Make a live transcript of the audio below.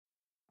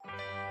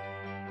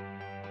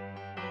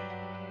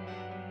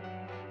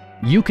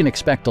You can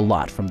expect a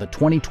lot from the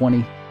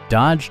 2020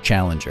 Dodge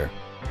Challenger.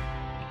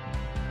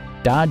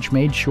 Dodge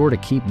made sure to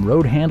keep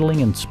road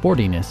handling and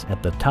sportiness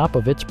at the top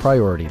of its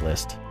priority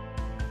list.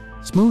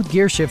 Smooth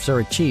gear shifts are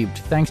achieved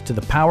thanks to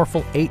the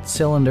powerful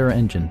 8-cylinder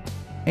engine.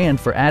 And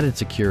for added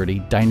security,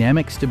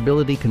 dynamic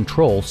stability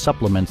control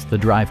supplements the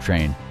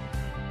drivetrain.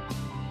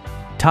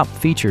 Top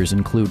features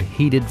include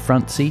heated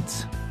front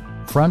seats,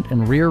 front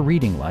and rear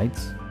reading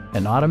lights,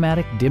 an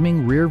automatic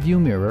dimming rear view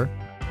mirror,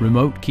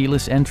 remote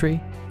keyless entry,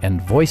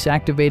 and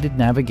voice-activated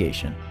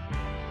navigation.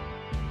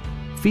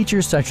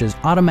 Features such as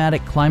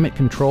automatic climate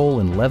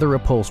control and leather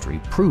upholstery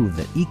prove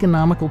that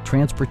economical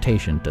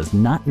transportation does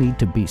not need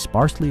to be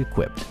sparsely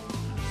equipped.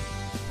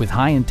 With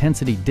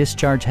high-intensity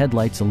discharge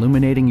headlights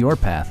illuminating your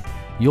path,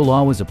 you'll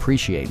always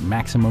appreciate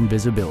maximum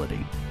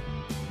visibility.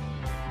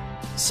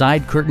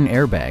 Side curtain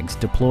airbags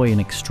deploy in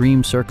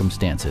extreme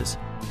circumstances,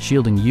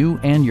 shielding you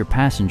and your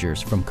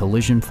passengers from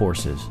collision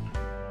forces.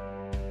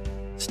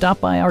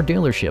 Stop by our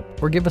dealership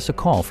or give us a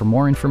call for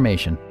more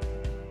information.